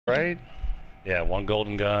Right? Yeah, one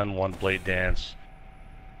golden gun, one blade dance,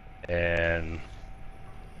 and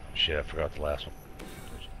shit, I forgot the last one.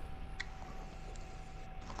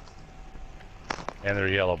 And they're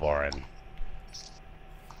yellow barring.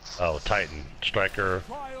 Oh, Titan. Striker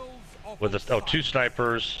with a, two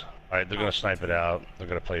snipers. Alright, they're gonna snipe it out. They're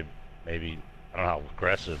gonna play maybe, I don't know how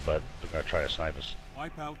aggressive, but they're gonna try to snipe us.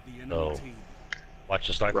 Wipe out the So, enemy team. watch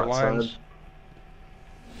the sniper Right lines. side.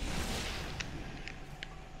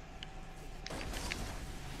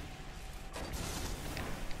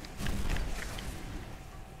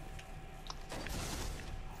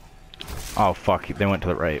 Oh fuck, they went to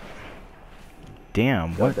the right.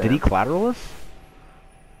 Damn, what? Goddamn. Did he collateral us?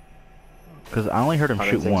 Because I only heard him I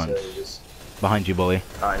shoot don't think once. so, he just- Behind you, bully.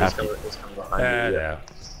 After- he's coming behind you. Yeah.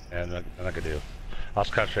 And I'm not gonna do. I was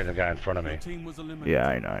concentrating the guy in front of me. Team was eliminated. Yeah,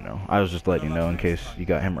 I know. I was just letting you know in case you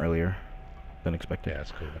got him earlier than expected. Yeah,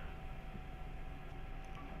 that's cool.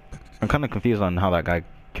 I'm kind of confused on how that guy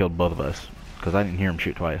killed both of us, because I didn't hear him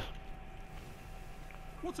shoot twice.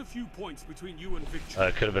 What's a few points between you and victory?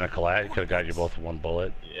 It could have been a collide. It could have got you both with one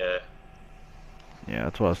bullet. Yeah. Yeah,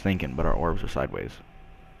 that's what I was thinking, but our orbs are sideways.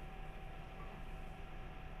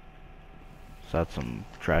 So that's some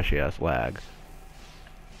trashy ass lag.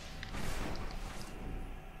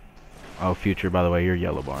 Oh, Future, by the way, you're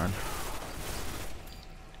yellow barn.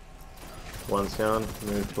 One's down.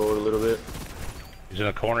 Move forward a little bit. He's in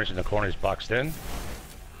the corner. He's in the corner. He's boxed in.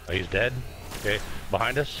 Oh, he's dead. Okay,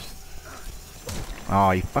 behind us.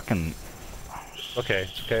 Oh, you fucking... Okay,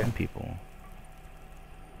 okay. Some people.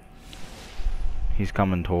 He's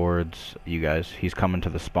coming towards you guys. He's coming to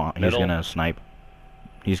the spawn. He's Middle. gonna snipe.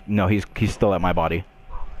 He's still at my body.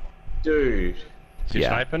 Dude. Is he Yeah.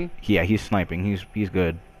 sniping? Yeah, he's sniping. He's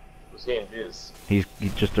good. Was he in his? He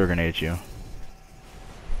just threw a grenade at you.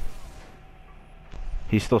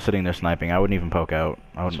 He's still sitting there sniping. I wouldn't even poke out.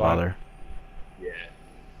 I wouldn't That's fine. bother. Yeah.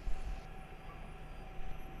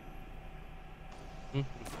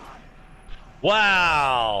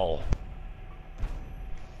 Wow!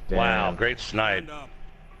 Damn. Wow, great snipe. Stand up.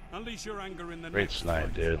 Unleash your anger in the Great next snipe,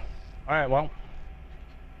 fight. dude. Alright, well.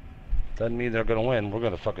 Doesn't mean they're gonna win. We're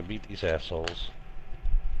gonna fucking beat these assholes.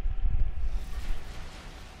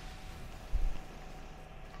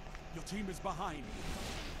 Your team is behind.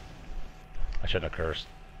 I shouldn't have cursed.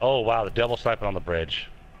 Oh, wow, the devil sniping on the bridge.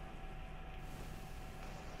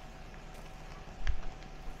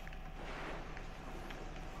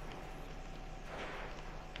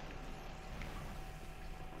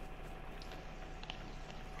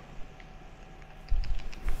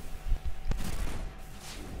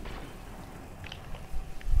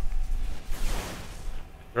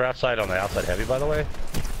 They're outside on the outside heavy, by the way.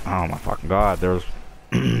 Oh my fucking god! There's,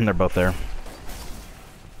 they're both there.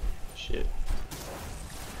 Shit.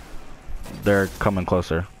 They're coming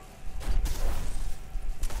closer.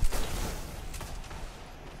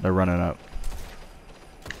 They're running up.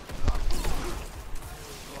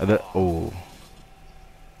 Oh.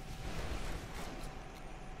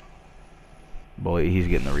 Boy, he's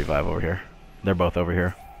getting the revive over here. They're both over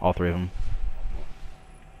here. All three of them.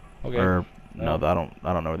 Okay. Or no, I don't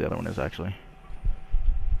know where the other one is actually.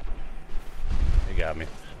 You got me.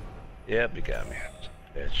 Yep, you got me.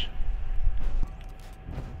 Bitch.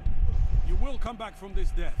 You will come back from this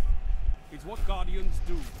death. It's what Guardians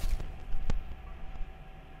do.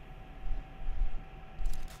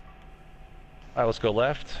 Alright, let's go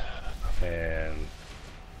left. And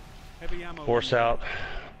Heavy ammo. force out.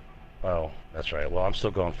 Oh, that's right. Well, I'm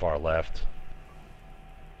still going far left.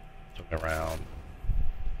 Looking around.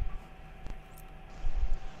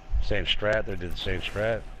 Same strat. They did the same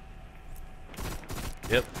strat.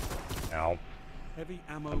 Yep. Now, Heavy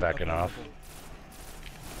ammo. I'm backing off. available.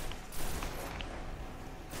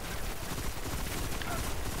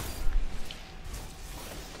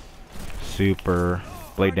 Super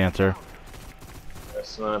blade dancer. I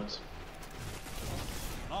sniped.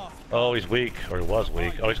 oh, he's weak, or he was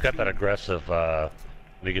weak. Oh, he's got that aggressive. When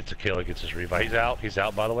he gets a kill, he gets his revive. He's out. He's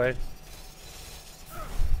out, by the way.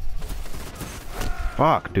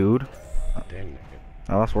 Fuck, dude. Damn.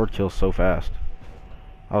 I lost word kills so fast.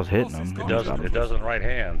 I was hitting him. It doesn't. It doesn't right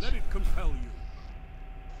hands. Let it compel you.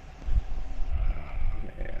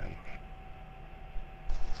 Man.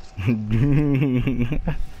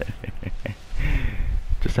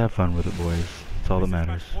 Just have fun with it, boys. That's all that This is match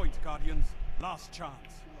matters. point, Guardians. Last chance.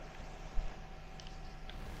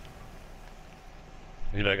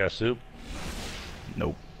 Anybody got soup?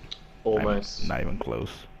 Nope. Almost. Not even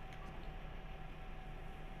close.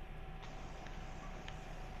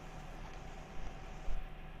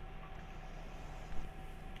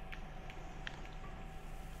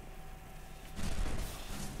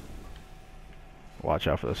 Watch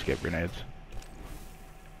out for the skip grenades.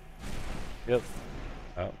 Yep.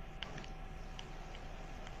 Oh.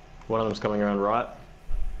 One of them's coming around right.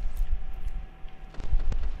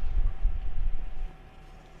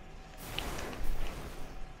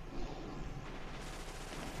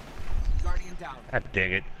 Guardian down. God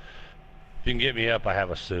dang it. If you can get me up, I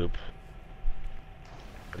have a soup.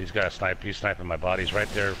 But he's got a snipe. He's sniping my body. He's right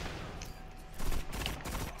there.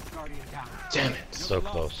 Guardian down. Damn it. So The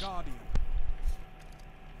last close. Guardian.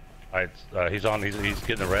 Alright, he's on. He's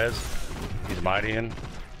getting the res. He's mightying.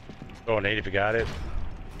 Throw a nade if you got it.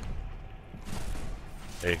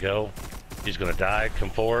 There you go. He's gonna die. Come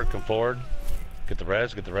forward. Come forward. Get the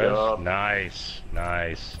res. Get the res. Yup. Nice.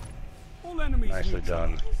 Nice. All enemies Nicely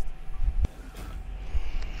done. neutralized.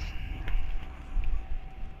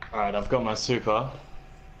 Alright, I've got my super.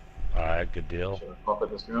 Alright, good deal. Should I pop it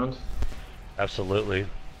this round? Absolutely.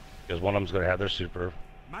 Because one of them's gonna have their super.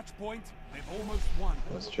 Match point. They've almost won.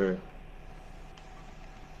 That's true.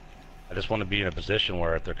 I just want to be in a position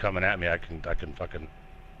where if they're coming at me, I can fucking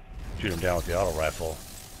shoot them down with the auto rifle.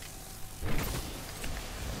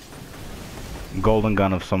 Golden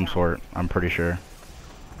gun of some sort, I'm pretty sure.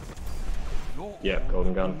 You're Yeah, all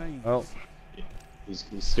golden that gun. remains. Oh, He's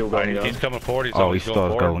still alright, going down. he's coming forward. He's Oh, always he going still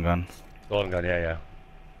has forward. golden gun. Golden gun, yeah.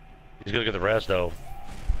 He's gonna get the res though.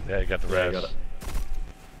 Yeah, he got the Yeah, res. got it.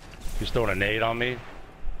 He's throwing a nade on me.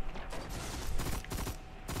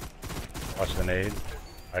 Watch the nade.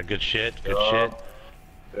 Alright, good shit. Good shit.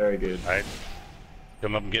 Very good. Alright.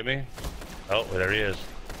 Come up and get me. Oh, there he is.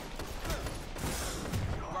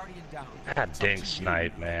 Guardian down. God dang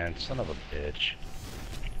snipe, man. Son of a bitch.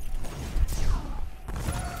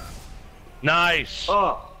 Nice!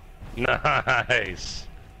 Oh! Nice!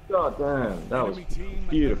 God damn, that was Enemy team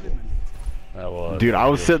beautiful. eliminated. That was Dude, I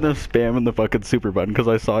was sitting beautiful. there spamming the fucking super button because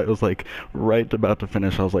I saw it was like right about to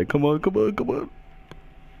finish. I was like, come on, come on, come on.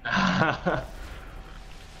 That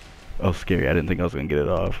was scary. I didn't think I was gonna get it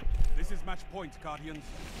off. This is match point, Guardians.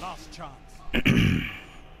 Last chance.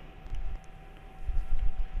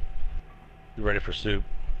 You ready for soup?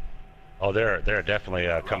 Oh, they're definitely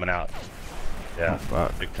coming out. Yeah, Oh,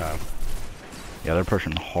 fuck. big time. Yeah, they're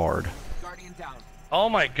pushing hard. Guardian down. Oh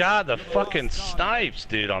my god, the fucking snipes,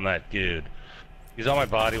 dude, on that dude. He's on my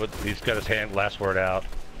body with. He's got his hand last word out.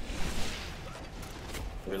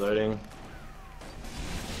 Reloading.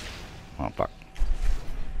 Oh fuck.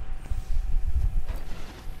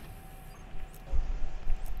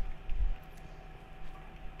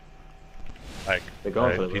 Like, They're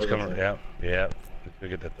going for the he's res, coming. I think. Yeah, yeah. Let's go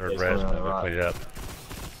get the third He's res. coming on I'm the gonna right. clean it up.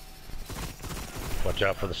 Watch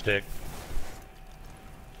out for the stick.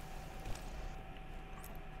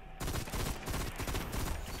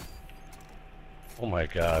 Oh my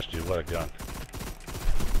gosh, dude, what a gun.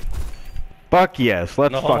 Fuck yes,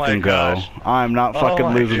 let's Oh my fucking go. gosh. I'm not Oh fucking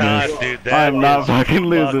my losing gosh, this. dude, that I'm not was fucking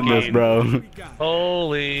losing this, fucking- bro. We got.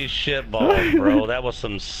 Holy shit balls, bro. That was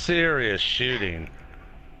some serious shooting.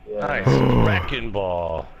 Yeah. Nice wrecking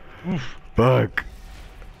ball. Fuck.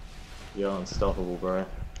 You're unstoppable, bro.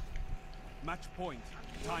 Match point.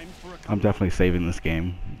 Time for a I'm comeback. definitely saving this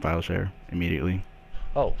game. File share immediately.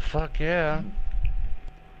 Oh, fuck yeah.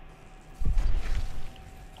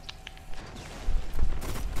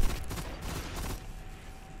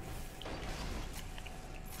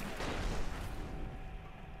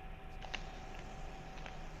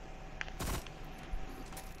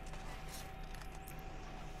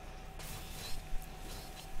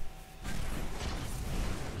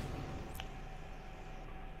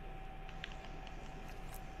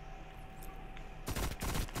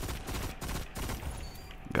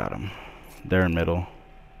 Got him. They're in middle.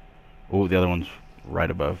 Oh, the other one's right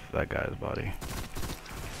above that guy's body.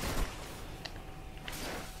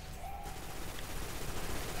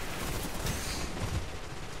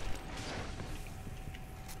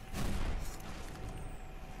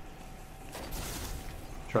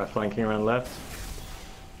 Try flanking around left.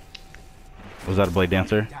 Was that a blade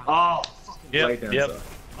dancer? Oh! Yep, Blade yep. dancer.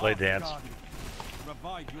 Blade dance. Guardian.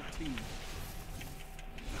 Revive your team.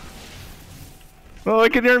 Oh, I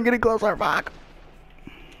can hear him getting closer. Fuck.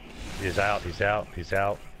 He's out, he's out, he's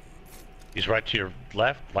out. He's right to your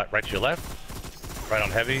left, right to your left. Right on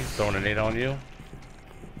heavy, throwing a nade on you.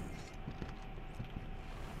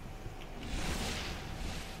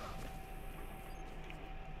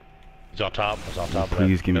 He's on top, he's on top of that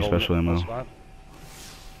Please give me middle special ammo. spot.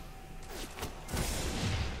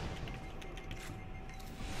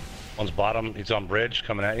 One's bottom, he's on bridge,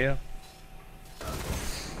 coming at you.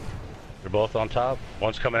 They're both on top.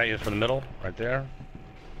 One's coming at you from the middle, right there.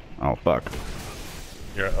 Oh, fuck.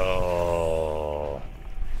 You're, oh.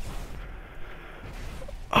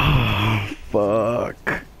 Oh, Fuck.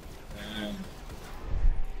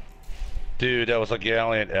 Dude, that was a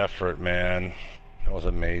gallant effort, man. That was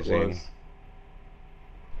amazing.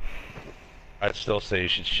 I'd still say you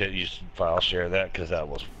should file share that because that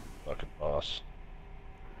was fucking boss.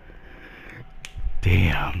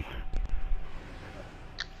 Damn.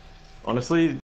 Honestly,